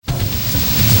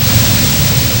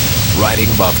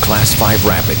Riding above Class 5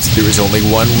 rapids, there is only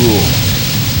one rule.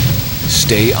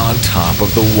 Stay on top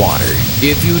of the water.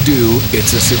 If you do,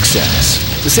 it's a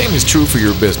success. The same is true for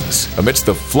your business. Amidst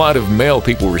the flood of mail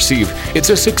people receive,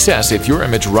 it's a success if your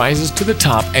image rises to the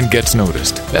top and gets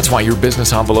noticed. That's why your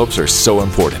business envelopes are so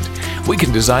important. We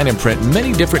can design and print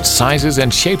many different sizes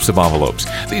and shapes of envelopes.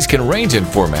 These can range in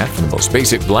format from the most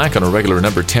basic black on a regular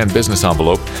number 10 business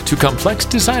envelope to complex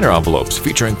designer envelopes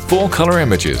featuring full-color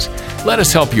images. Let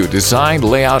us help you design,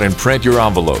 lay out, and print your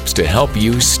envelopes to help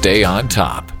you stay on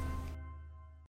top.